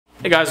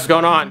Hey guys, what's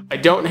going on? I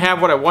don't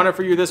have what I wanted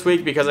for you this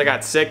week because I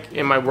got sick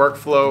and my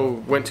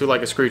workflow went to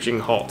like a screeching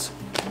halt.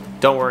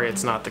 Don't worry,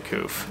 it's not the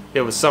coof.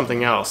 It was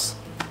something else.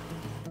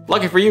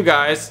 Lucky for you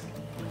guys,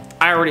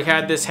 I already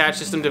had this hatch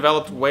system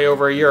developed way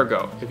over a year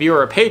ago. If you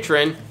were a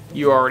patron,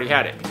 you already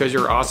had it because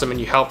you're awesome and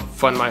you helped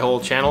fund my whole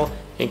channel,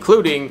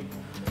 including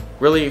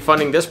really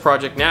funding this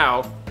project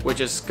now,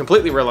 which is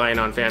completely relying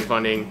on fan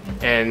funding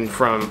and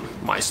from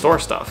my store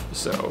stuff.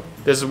 So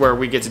this is where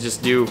we get to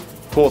just do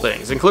cool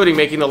things, including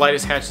making the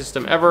lightest hatch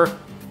system ever,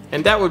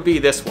 and that would be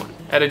this one.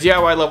 At a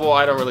DIY level,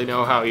 I don't really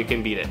know how you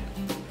can beat it.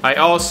 I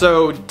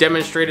also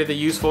demonstrated the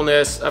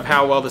usefulness of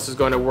how well this is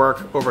going to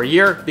work over a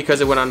year because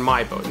it went on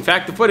my boat. In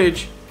fact, the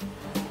footage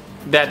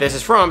that this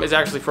is from is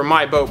actually from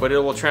my boat, but it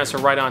will transfer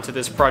right onto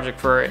this project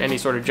for any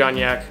sort of John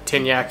Yak,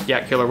 Tin Yak,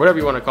 Yak Killer, whatever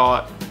you want to call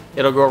it.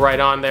 It'll go right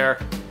on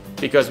there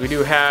because we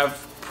do have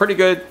pretty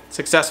good,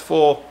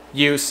 successful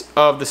use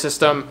of the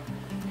system,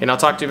 and I'll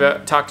talk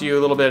to you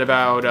a little bit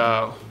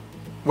about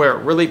where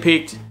it really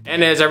peaked.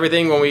 And as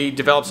everything, when we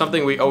develop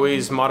something, we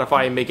always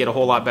modify and make it a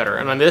whole lot better.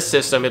 And on this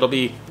system, it'll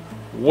be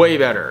way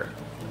better,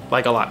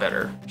 like a lot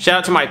better. Shout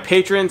out to my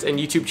patrons and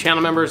YouTube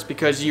channel members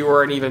because you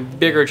were an even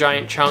bigger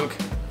giant chunk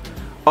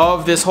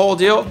of this whole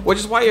deal, which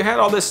is why you had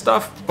all this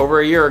stuff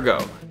over a year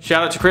ago.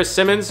 Shout out to Chris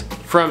Simmons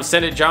from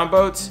Gun Jon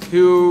Boats,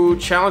 who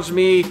challenged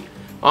me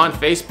on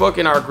Facebook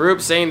in our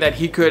group saying that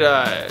he could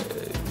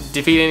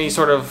defeat any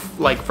sort of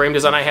like frame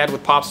design I had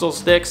with popsicle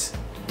sticks,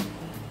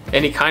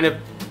 and he kind of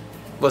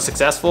was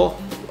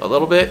successful a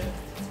little bit.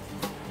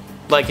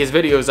 Like, his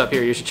video is up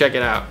here, you should check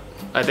it out.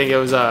 I think it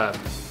was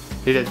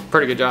he did a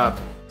pretty good job.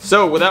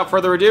 So without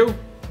further ado,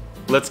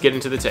 let's get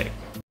into the tape.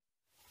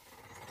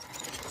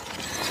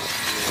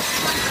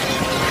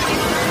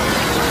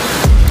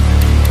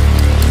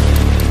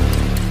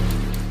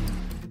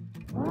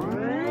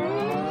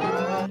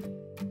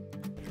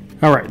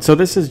 Alright, so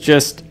this is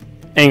just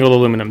angled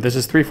aluminum. This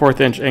is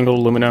 3/4 inch angled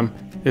aluminum.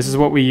 This is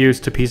what we use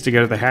to piece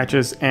together the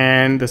hatches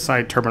and the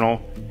side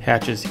terminal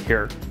hatches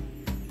here.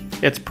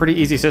 It's a pretty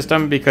easy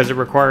system because it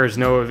requires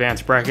no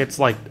advanced brackets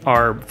like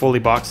our fully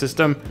boxed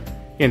system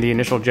in the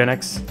initial Gen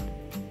X.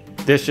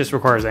 This just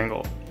requires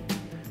angle,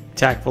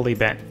 tactfully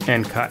bent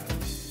and cut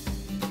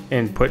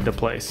and put into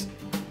place.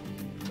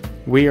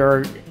 We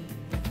are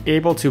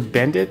able to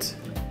bend it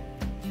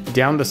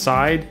down the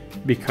side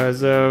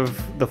because of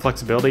the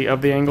flexibility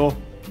of the angle,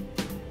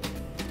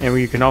 and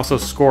you can also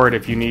score it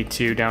if you need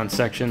to down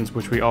sections,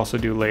 which we also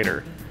do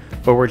later.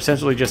 But we're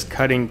essentially just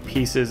cutting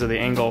pieces of the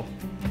angle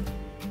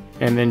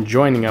and then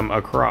joining them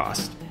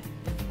across.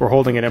 We're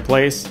holding it in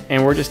place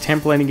and we're just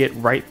templating it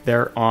right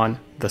there on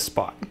the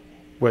spot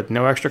with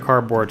no extra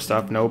cardboard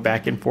stuff, no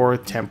back and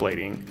forth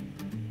templating.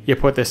 You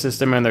put the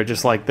system in there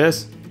just like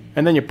this,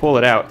 and then you pull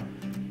it out.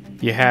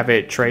 You have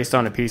it traced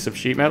on a piece of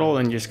sheet metal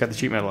and you just got the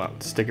sheet metal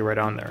out, stick it right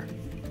on there.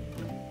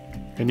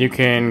 And you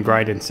can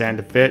grind and sand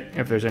to fit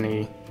if there's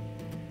any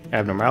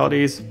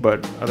abnormalities,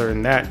 but other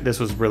than that, this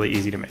was really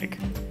easy to make.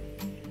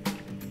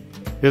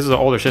 This is an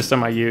older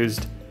system I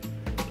used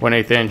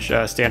 1/8 inch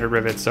standard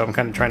rivets, so I'm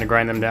kind of trying to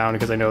grind them down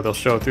because I know they'll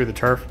show through the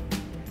turf.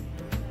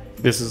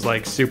 This is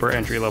like super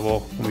entry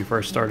level when we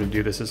first started to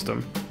do the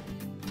system.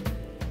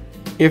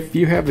 If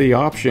you have the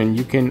option,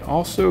 you can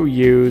also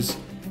use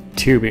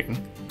tubing.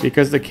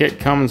 Because the kit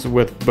comes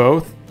with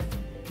both,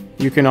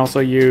 you can also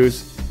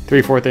use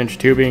 3/4 inch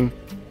tubing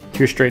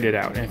to straighten it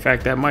out. In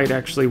fact, that might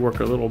actually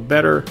work a little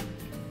better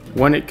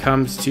when it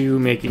comes to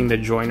making the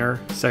joiner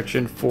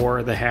section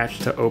for the hatch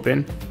to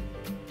open,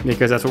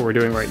 because that's what we're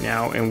doing right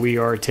now, and we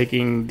are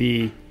taking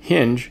the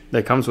hinge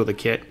that comes with the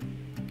kit,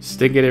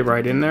 sticking it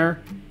right in there,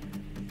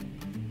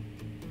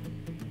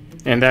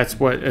 and that's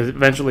what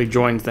eventually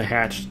joins the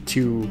hatch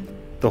to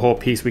the whole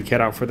piece we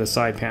cut out for the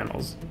side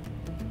panels.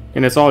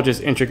 And it's all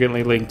just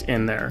intricately linked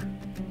in there.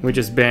 We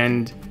just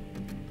bend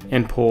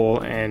and pull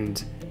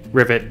and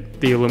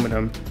rivet the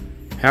aluminum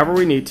however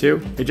we need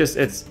to.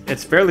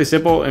 It's fairly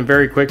simple and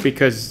very quick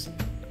because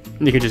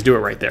you can just do it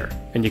right there.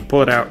 And you can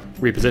pull it out,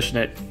 reposition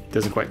it,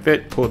 doesn't quite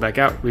fit, pull it back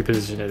out,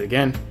 reposition it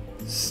again,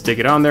 stick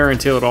it on there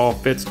until it all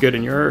fits good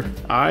in your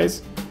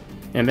eyes,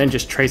 and then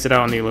just trace it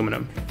out on the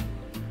aluminum.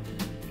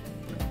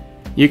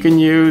 You can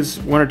use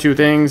one or two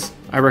things.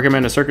 I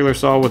recommend a circular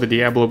saw with a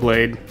Diablo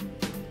blade,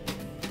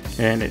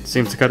 and it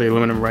seems to cut the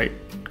aluminum right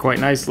quite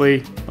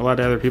nicely. A lot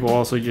of other people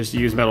also just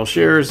use metal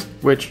shears,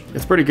 which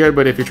is pretty good,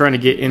 but if you're trying to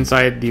get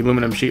inside the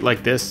aluminum sheet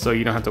like this so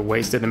you don't have to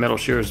waste it, the metal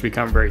shears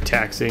become very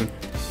taxing,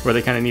 where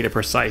they kind of need a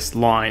precise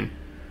line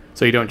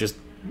so you don't just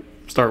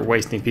start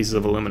wasting pieces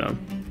of aluminum.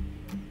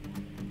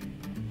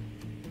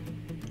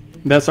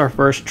 That's our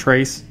first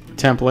trace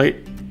template.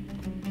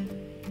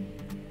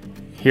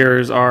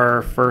 Here's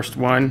our first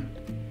one,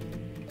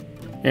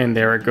 and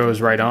there it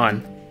goes right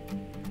on.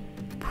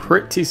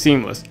 Pretty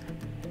seamless.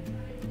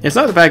 It's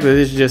not the fact that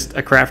it's just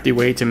a crafty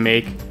way to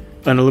make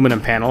an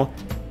aluminum panel.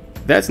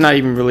 That's not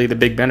even really the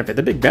big benefit.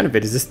 The big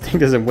benefit is this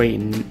thing doesn't weigh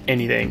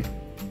anything.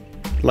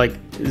 Like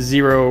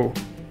zero.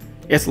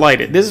 It's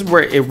lighted. This is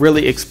where it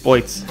really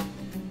exploits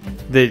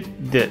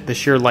the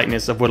sheer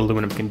lightness of what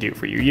aluminum can do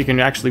for you. You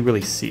can actually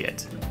really see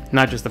it.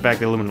 Not just the fact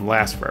that aluminum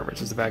lasts forever, it's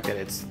just the fact that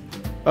it's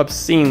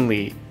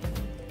obscenely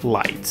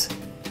light.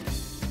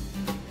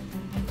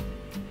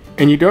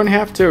 And you don't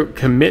have to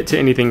commit to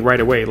anything right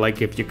away.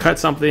 Like if you cut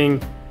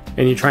something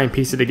and you try and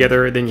piece it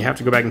together, then you have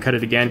to go back and cut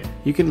it again.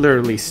 You can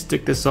literally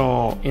stick this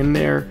all in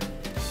there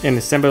and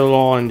assemble it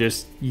all and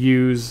just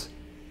use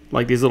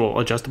like these little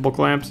adjustable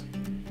clamps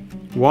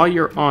while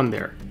you're on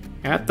there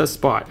at the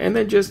spot, and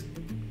then just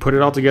put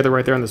it all together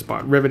right there on the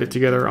spot. Rivet it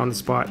together on the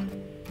spot.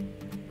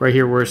 Right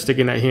here we're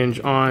sticking that hinge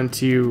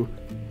onto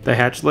the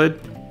hatch lid,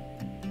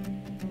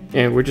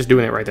 and we're just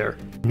doing it right there.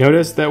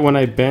 Notice that when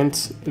I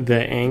bent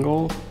the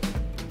angle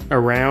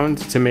around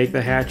to make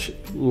the hatch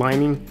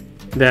lining,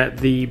 that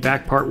the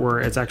back part where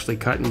it's actually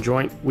cut and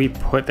joint, we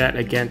put that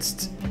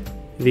against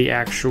the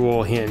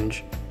actual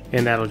hinge,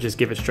 and that'll just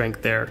give it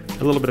strength there.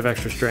 A little bit of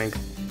extra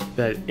strength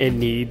that it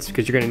needs,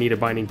 because you're going to need a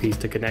binding piece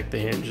to connect the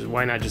hinge.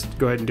 Why not just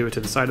go ahead and do it to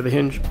the side of the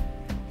hinge?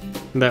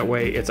 That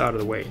way it's out of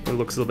the way. It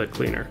looks a little bit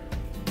cleaner.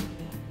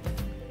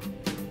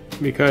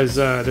 Because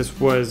this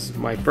was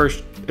my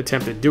first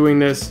attempt at doing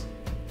this,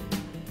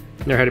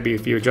 there had to be a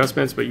few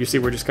adjustments, but you see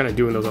we're just kind of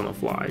doing those on the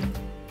fly.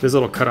 This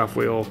little cutoff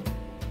wheel,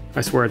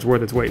 I swear it's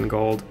worth its weight in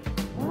gold.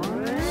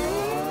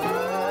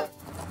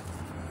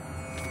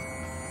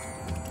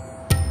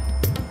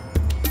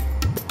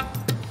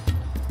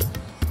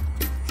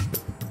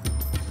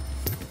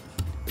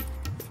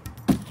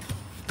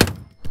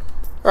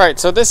 Alright,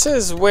 so this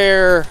is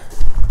where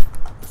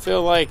I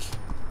feel like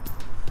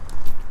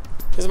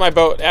this is my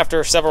boat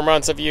after several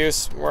months of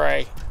use, where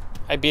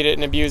I beat it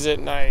and abuse it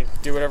and I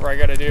do whatever I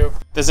gotta do.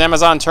 This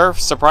Amazon turf,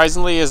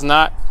 surprisingly, is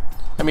not,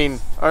 I mean,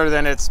 other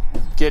than it's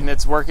getting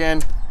its work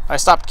in, I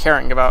stopped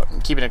caring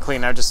about keeping it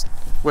clean. I just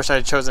wish I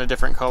had chosen a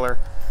different color.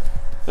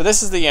 So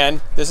this is the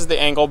end. This is the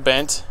angle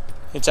bent.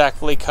 It's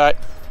tactfully cut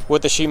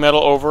with the sheet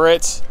metal over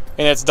it,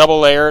 and it's double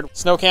layered.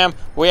 Snow cam,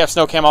 we have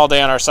snow cam all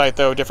day on our site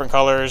though, different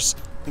colors.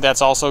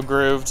 That's also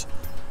grooved.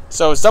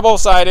 So it's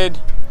double-sided.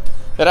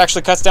 That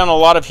actually cuts down a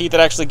lot of heat that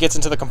actually gets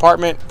into the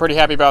compartment. Pretty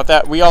happy about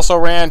that. We also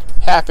ran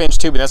 1/2-inch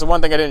tubing. That's the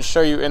one thing I didn't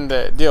show you in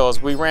the deal,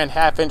 is we ran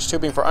 1/2-inch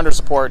tubing for under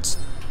supports,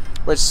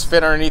 which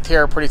fit underneath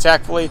here pretty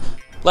tactfully.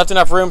 Left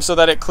enough room so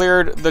that it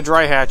cleared the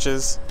dry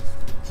hatches.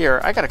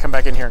 Here, I gotta come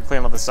back in here and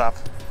clean all this up.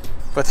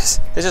 But this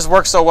just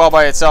works so well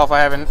by itself.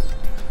 I haven't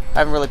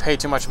really paid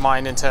too much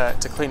mind into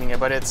cleaning it,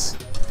 but it's,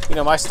 you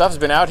know, my stuff's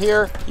been out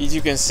here, as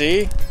you can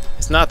see.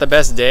 It's not the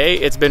best day.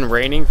 It's been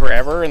raining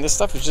forever, and this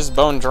stuff is just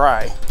bone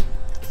dry.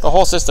 The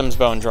whole system's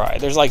bone dry.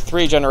 There's like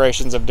 3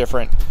 generations of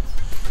different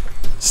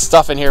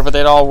stuff in here, but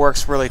it all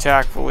works really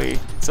tactfully.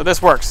 So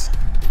this works.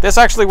 This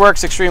actually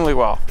works extremely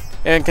well.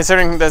 And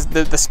considering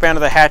the span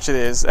of the hatch it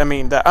is, I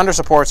mean, the under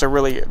supports are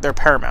really, they're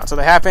paramount. So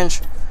the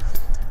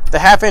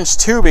 1/2-inch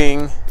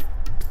tubing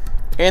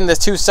in the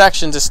 2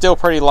 sections is still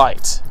pretty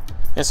light.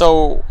 And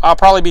so I'll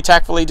probably be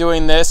tactfully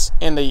doing this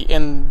in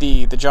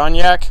the John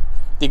Yak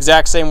the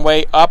exact same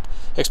way up,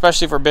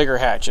 especially for bigger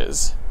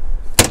hatches.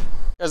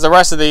 Because the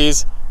rest of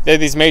these, they're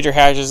these major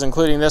hatches,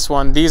 including this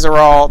one. These are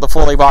all the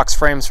fully boxed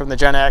frames from the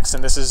Gen X,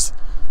 and this is,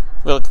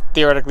 well,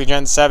 theoretically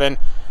Gen 7.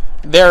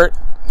 They're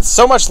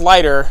so much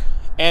lighter,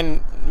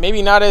 and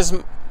maybe not as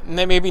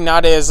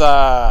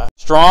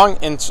strong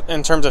in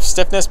terms of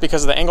stiffness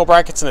because of the angle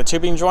brackets and the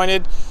tubing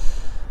jointed,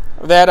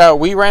 that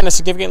we ran a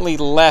significantly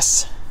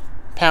less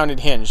pounded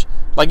hinge.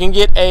 Like you can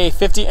get a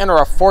 50N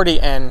or a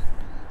 40N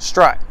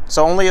strut,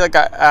 so only like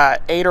a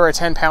 8 or a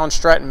 10 pound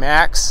strut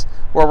max,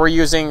 where we're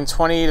using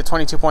 20 to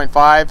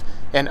 22.5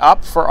 and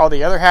up for all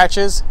the other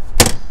hatches.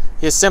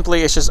 It's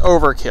just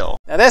overkill.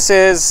 Now this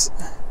is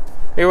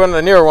maybe one of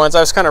the newer ones.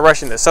 I was kind of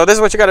rushing this. So this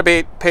is what you got to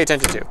pay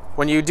attention to.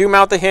 When you do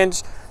mount the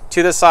hinge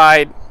to the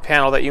side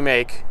panel that you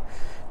make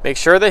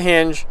sure the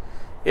hinge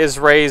is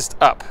raised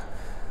up,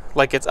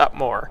 like it's up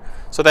more,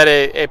 so that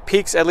it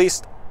peaks at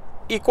least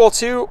equal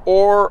to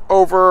or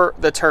over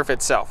the turf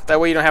itself. That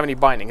way you don't have any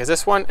binding, because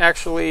this one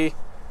actually,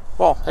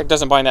 well, it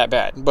doesn't bind that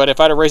bad. But if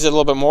I'd have raised it a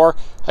little bit more,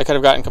 I could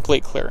have gotten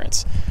complete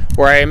clearance.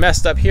 Where I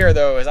messed up here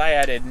though is I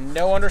added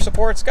no under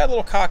supports. Got a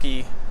little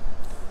cocky.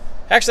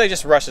 Actually, I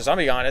just rushed this. I'll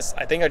be honest.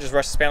 I think I just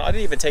rushed this panel. I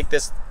didn't even take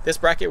this. This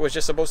bracket was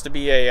just supposed to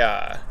be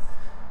a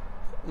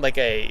like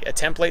a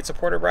template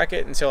supporter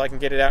bracket until I can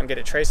get it out and get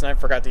it traced, and I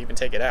forgot to even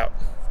take it out.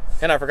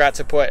 And I forgot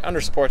to put under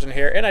supports in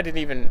here, and I didn't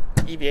even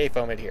EVA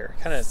foam it here.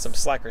 Kind of some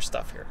slacker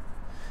stuff here.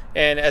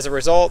 And as a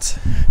result,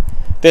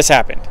 this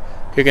happened.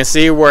 You can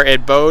see where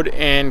it bowed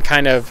and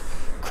kind of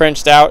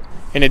crunched out,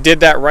 and it did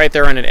that right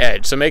there on an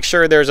edge. So make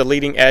sure there's a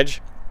leading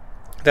edge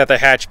that the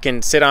hatch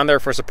can sit on there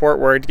for support,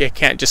 where it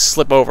can't just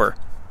slip over.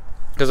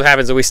 Because what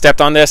happens is we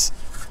stepped on this,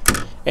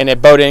 and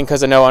it bowed in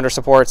because of no under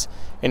supports,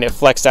 and it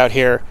flexed out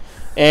here.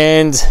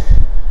 And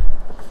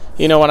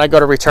you know, when I go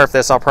to returf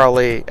this, I'll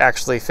probably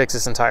actually fix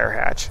this entire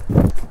hatch.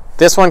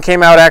 This one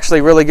came out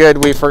actually really good.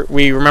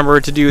 We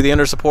remembered to do the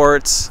under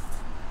supports.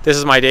 This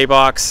is my day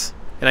box,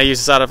 and I use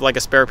this out of like a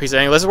spare piece of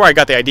angle. This is where I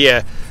got the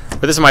idea,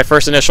 but this is my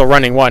first initial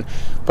running one.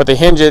 But the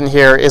hinge in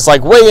here is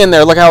like way in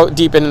there. Look how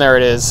deep in there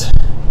it is.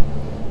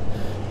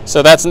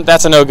 So that's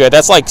a no good.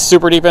 That's like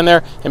super deep in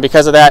there, and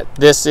because of that,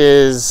 this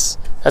is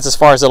That's as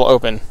far as it'll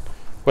open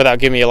without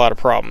giving me a lot of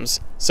problems.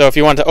 So if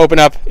you want to open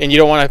up and you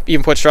don't want to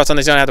even put struts on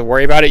these, you don't have to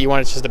worry about it. You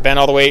want it just to bend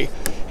all the way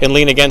and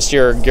lean against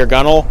your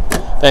gunnel,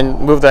 then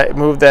move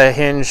the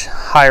hinge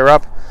higher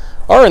up.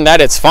 Other than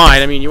that, it's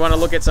fine. I mean, you want to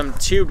look at some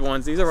tubed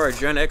ones. These are our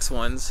Gen X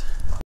ones.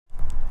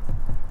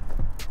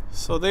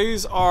 So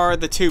these are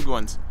the tubed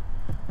ones.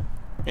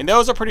 And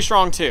those are pretty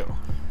strong too.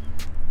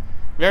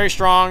 Very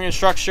strong in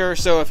structure,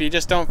 so if you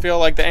just don't feel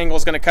like the angle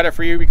is going to cut it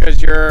for you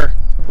because you're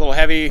a little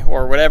heavy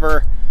or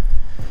whatever,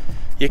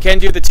 you can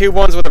do the tube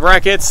ones with the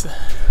brackets.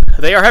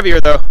 They are heavier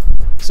though.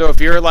 So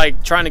if you're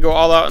like trying to go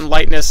all out and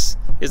lightness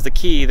is the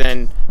key,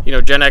 then you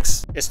know Gen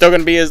X is still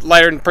going to be as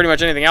lighter than pretty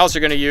much anything else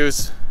you're going to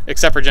use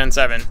except for Gen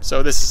 7.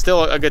 So this is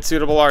still a good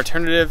suitable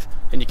alternative,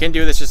 and you can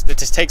do this, it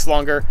just takes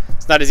longer.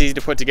 It's not as easy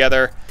to put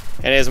together,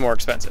 and it is more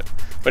expensive.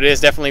 But it is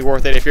definitely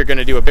worth it if you're going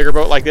to do a bigger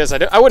boat like this.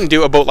 I wouldn't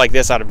do a boat like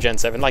this out of Gen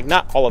 7, like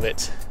not all of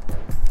it.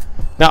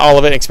 Not all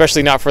of it,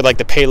 especially not for like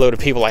the payload of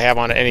people I have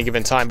on at any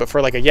given time, but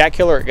for like a yak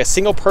killer, a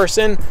single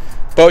person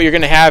boat you're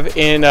going to have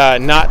in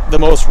not the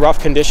most rough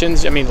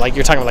conditions. I mean, like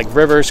you're talking about like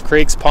rivers,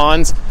 creeks,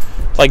 ponds,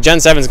 like Gen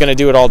 7 is going to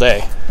do it all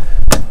day.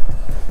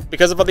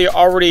 Because of the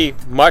already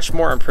much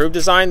more improved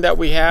design that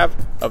we have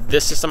of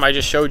this system I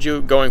just showed you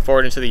going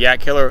forward into the yak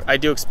killer, I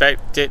do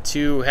expect it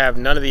to have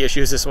none of the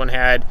issues this one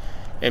had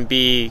and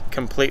be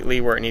completely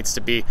where it needs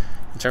to be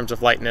in terms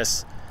of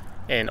lightness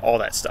and all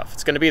that stuff.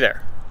 It's going to be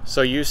there.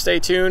 So you stay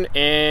tuned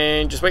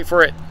and just wait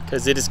for it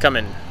because it is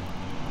coming.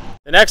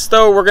 The next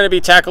though, we're going to be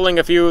tackling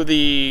a few of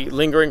the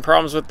lingering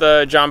problems with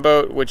the Jon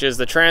boat, which is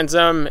the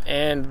transom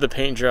and the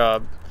paint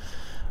job,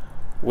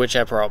 which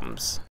have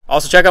problems.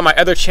 Also check out my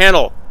other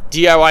channel,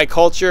 DIY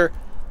Culture.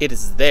 It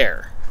is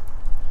there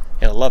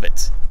and I love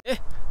it.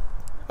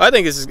 I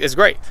think this is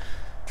great.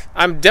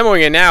 I'm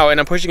demoing it now and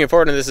I'm pushing it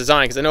forward in this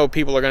design because I know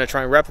people are going to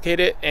try and replicate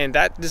it, and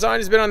that design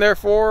has been on there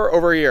for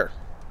over a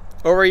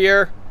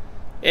year.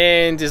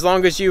 And as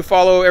long as you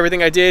follow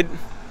everything I did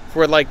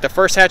for like the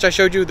first hatch I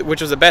showed you, which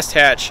was the best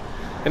hatch,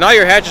 and all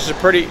your hatches should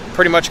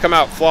pretty much come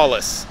out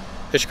flawless.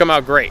 They should come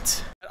out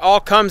great. It all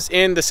comes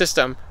in the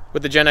system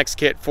with the Gen X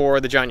kit for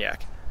the John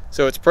Yak.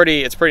 So it's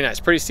pretty nice,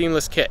 pretty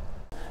seamless kit.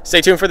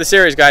 Stay tuned for the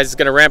series, guys. It's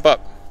going to ramp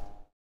up.